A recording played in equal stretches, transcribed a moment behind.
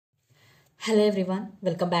Hello everyone,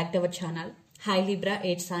 welcome back to our channel. Hi Libra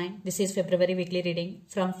 8 sign. This is February weekly reading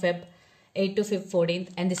from Feb 8 to Feb 14th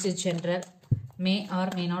and this is general. May or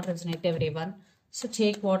may not resonate to everyone. So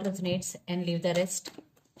take what resonates and leave the rest.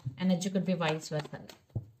 Energy could be vice versa.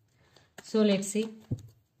 So let's see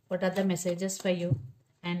what are the messages for you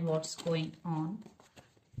and what's going on.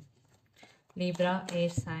 Libra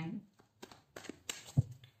 8 sign.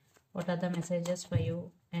 What are the messages for you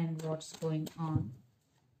and what's going on?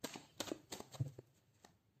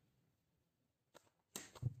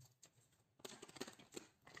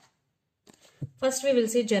 First we will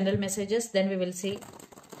see general messages, then we will see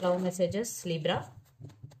love messages, Libra.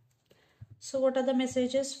 So what are the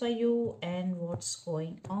messages for you and what's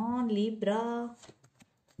going on, Libra?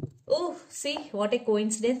 Oh, see what a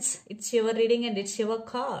coincidence. It's your reading and it's your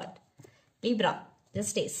card. Libra,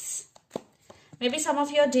 Justice. Maybe some of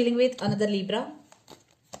you are dealing with another Libra.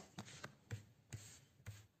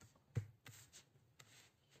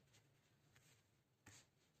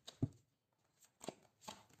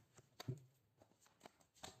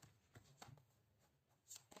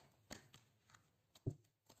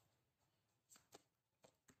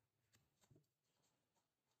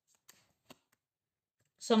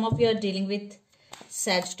 Some of you are dealing with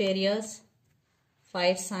Sagittarius,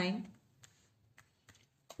 fire sign.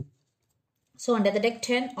 So under the deck,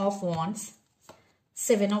 10 of Wands,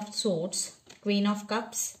 7 of Swords, Queen of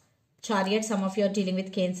Cups, Chariot. Some of you are dealing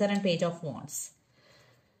with Cancer and Page of Wands.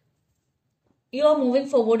 You are moving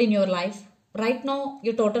forward in your life. Right now,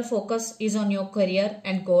 your total focus is on your career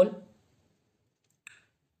and goal.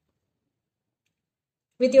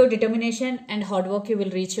 With your determination and hard work, you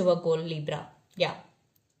will reach your goal, Libra. Yeah.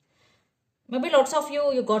 Maybe lots of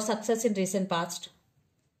you got success in recent past.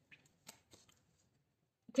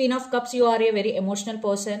 Queen of Cups, you are a very emotional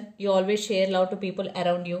person. You always share love to people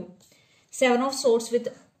around you. 7 of Swords with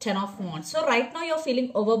 10 of Wands. So right now you're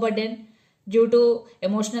feeling overburdened due to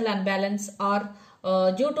emotional unbalance or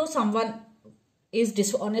due to someone is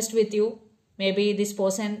dishonest with you. Maybe this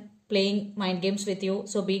person playing mind games with you.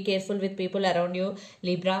 So be careful with people around you,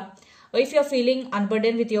 Libra. Or if you're feeling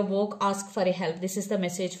unburdened with your work, ask for a help. This is the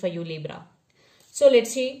message for you, Libra. So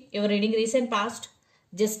let's see your reading recent past.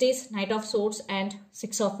 Justice, Knight of Swords and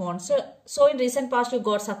 6 of Wands. So in recent past you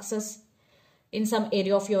got success in some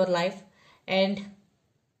area of your life and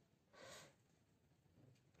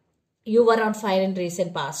you were on fire in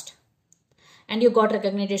recent past. And you got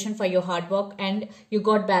recognition for your hard work and you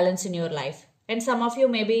got balance in your life. And some of you,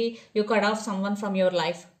 maybe you cut off someone from your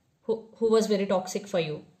life who was very toxic for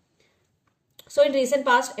you. So in recent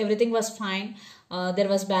past, everything was fine. There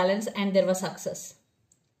was balance and there was success.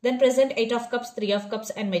 Then present, 8 of Cups, 3 of Cups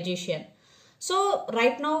and Magician. So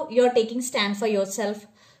right now you are taking stand for yourself.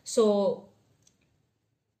 So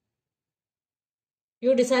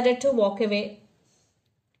you decided to walk away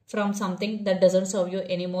from something that doesn't serve you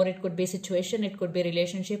anymore. It could be situation, it could be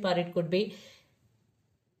relationship, or it could be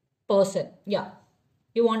person. Yeah.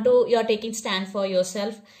 You are taking stand for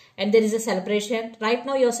yourself and there is a celebration. Right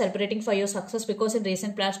now you're celebrating for your success because in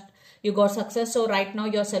recent past you got success. So right now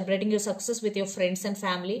you're celebrating your success with your friends and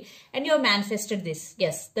family and you have manifested this.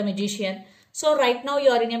 Yes, the Magician. So right now you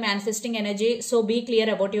are in a manifesting energy. So be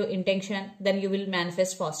clear about your intention. Then you will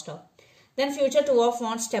manifest faster. Then future, 2 of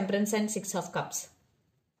Wands, Temperance and 6 of Cups.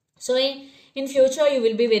 So in future you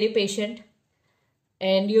will be very patient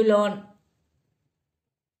and you learn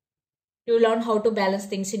how to balance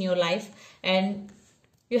things in your life and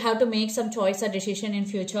you have to make some choice or decision in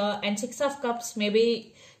future. And 6 of Cups,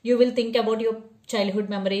 maybe you will think about your childhood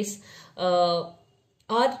memories or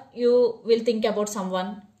you will think about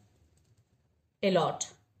someone a lot.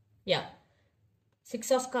 Yeah. 6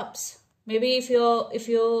 of Cups. Maybe if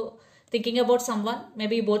you're thinking about someone,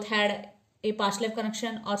 maybe you both had a past life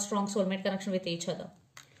connection or strong soulmate connection with each other.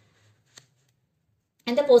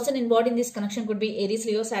 And the person involved in this connection could be Aries,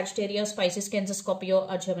 Leo, Sagittarius, Pisces, Cancer, Scorpio,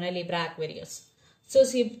 or Gemini, Libra, Aquarius. So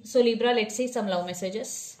Libra, let's see some love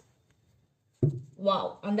messages.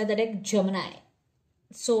 Wow, under the deck, Gemini.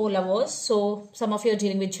 So lovers, so some of you are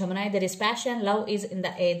dealing with Gemini. There is passion, love is in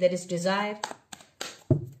the air, there is desire.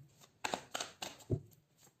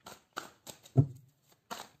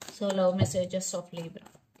 So love messages of Libra.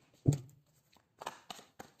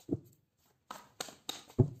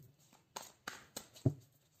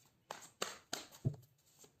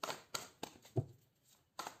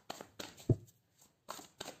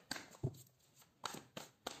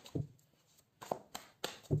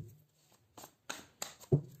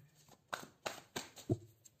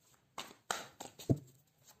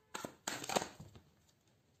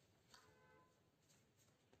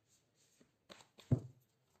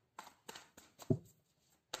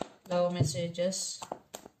 Love messages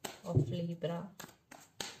of Libra.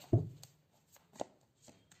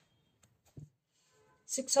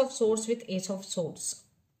 Six of Swords with Ace of Swords.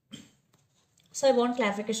 So I want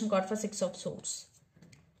clarification card for Six of Swords.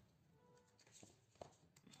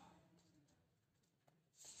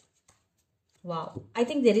 Wow, I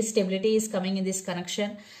think there is stability is coming in this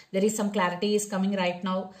connection. There is some clarity is coming right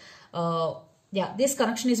now. Yeah, this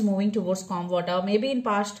connection is moving towards calm water. Maybe in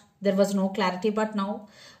past there was no clarity, but now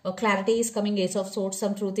clarity is coming. Ace of Swords,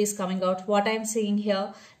 some truth is coming out. What I am seeing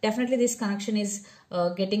here, definitely this connection is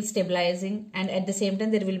getting stabilizing, and at the same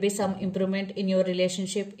time there will be some improvement in your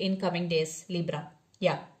relationship in coming days, Libra.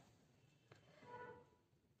 Yeah.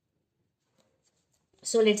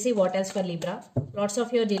 So let's see what else for Libra. Lots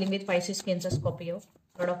of you are dealing with Pisces, Cancer, Scorpio.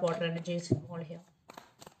 A lot of water energy is all here.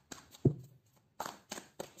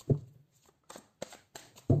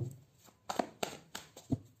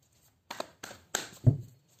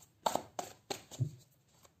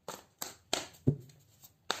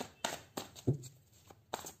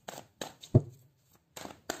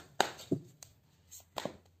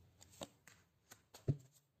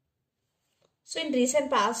 So in recent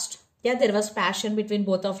past, yeah, there was passion between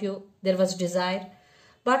both of you. There was desire,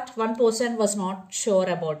 but one person was not sure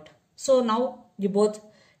about. So now you both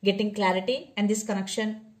getting clarity, and this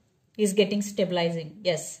connection is getting stabilizing.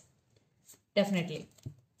 Yes, definitely.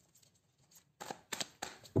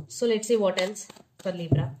 So let's see what else for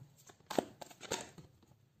Libra.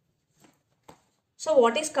 So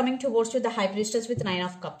what is coming towards you? The High Priestess with Nine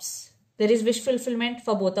of Cups. There is wish fulfillment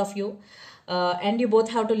for both of you. And you both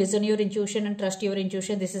have to listen your intuition and trust your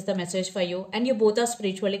intuition. This is the message for you. And you both are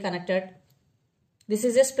spiritually connected. This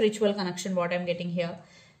is a spiritual connection, what I'm getting here.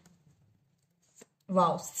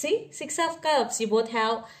 Wow. See, Six of Cups. You both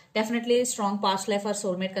have definitely strong past life or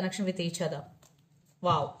soulmate connection with each other.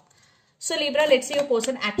 Wow. So Libra, let's see your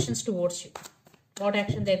person actions towards you. What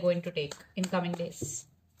action they're going to take in coming days.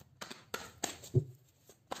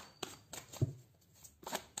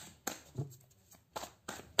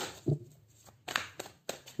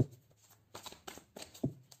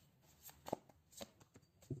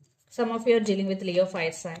 Some of you are dealing with Leo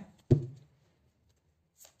fire sign.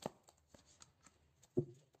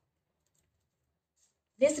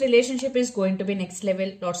 This relationship is going to be next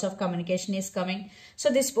level. Lots of communication is coming. So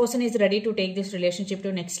this person is ready to take this relationship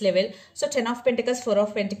to next level. So 10 of Pentacles, 4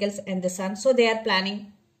 of Pentacles and the Sun. So they are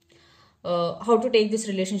planning how to take this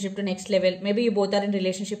relationship to next level. Maybe you both are in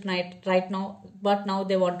relationship right now, but now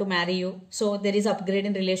they want to marry you. So there is upgrade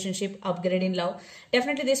in relationship, upgrade in love.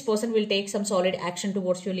 Definitely this person will take some solid action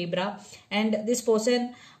towards you, Libra. And this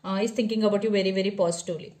person is thinking about you very, very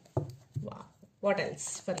positively. Wow. What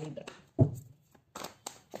else for Libra?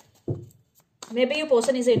 Maybe your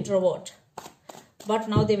person is an introvert, but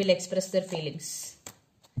now they will express their feelings.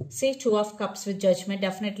 See, Two of Cups with Judgment.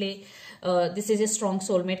 Definitely this is a strong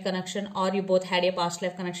soulmate connection, or you both had a past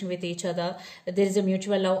life connection with each other. There is a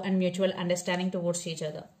mutual love and mutual understanding towards each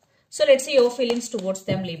other. So let's see your feelings towards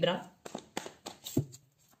them, Libra.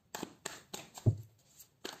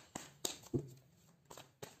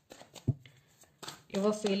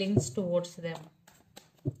 Your feelings towards them.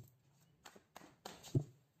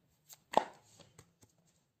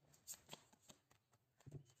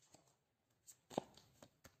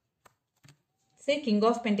 See, King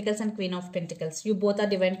of Pentacles and Queen of Pentacles. You both are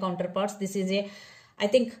divine counterparts. This is a, I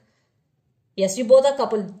think, yes, you both are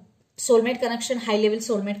couple. Soulmate connection, high level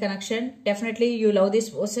soulmate connection. Definitely you love this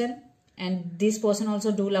person and this person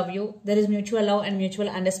also do love you. There is mutual love and mutual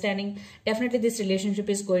understanding. Definitely this relationship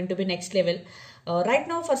is going to be next level. Right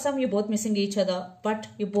now for some you both missing each other, but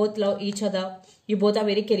you both love each other. You both are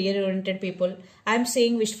very career oriented people. I am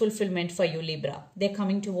seeing wish fulfillment for you, Libra. They're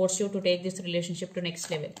coming towards you to take this relationship to next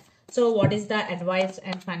level. So what is the advice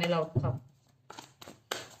and final outcome?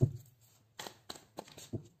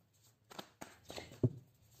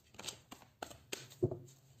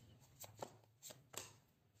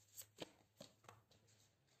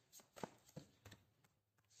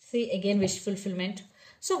 See, again wish fulfillment.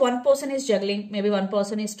 So one person is juggling, maybe one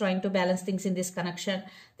person is trying to balance things in this connection.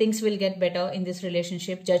 Things will get better in this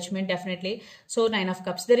relationship. Judgment, definitely. So Nine of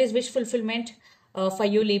Cups. There is wish fulfillment for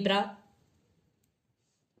you, Libra.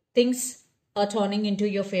 Things are turning into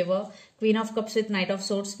your favor. Queen of Cups with Knight of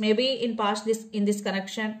Swords. Maybe in past in this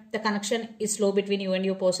connection, the connection is slow between you and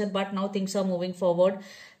your person, but now things are moving forward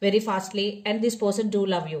very fastly, and this person do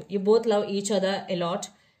love you. You both love each other a lot.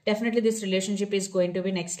 Definitely this relationship is going to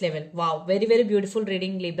be next level. Wow, very, very beautiful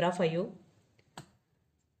reading, Libra, for you.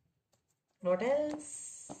 What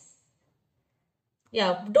else?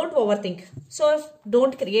 Yeah, don't overthink. So if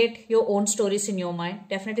don't create your own stories in your mind,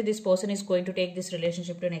 definitely this person is going to take this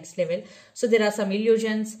relationship to next level. So there are some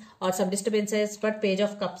illusions or some disturbances, but Page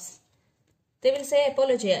of Cups, they will say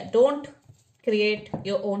apology. Don't create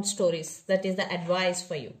your own stories. That is the advice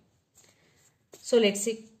for you. So let's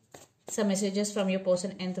see some messages from your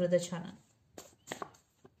person and through the channel.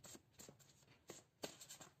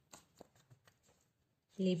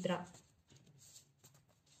 Libra.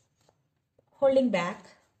 Holding back.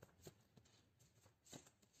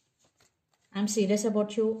 I'm serious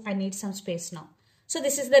about you. I need some space now. So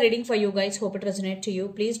this is the reading for you guys. Hope it resonates to you.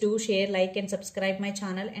 Please do share, like and subscribe my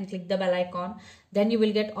channel and click the bell icon. Then you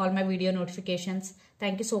will get all my video notifications.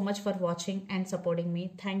 Thank you so much for watching and supporting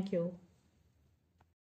me. Thank you.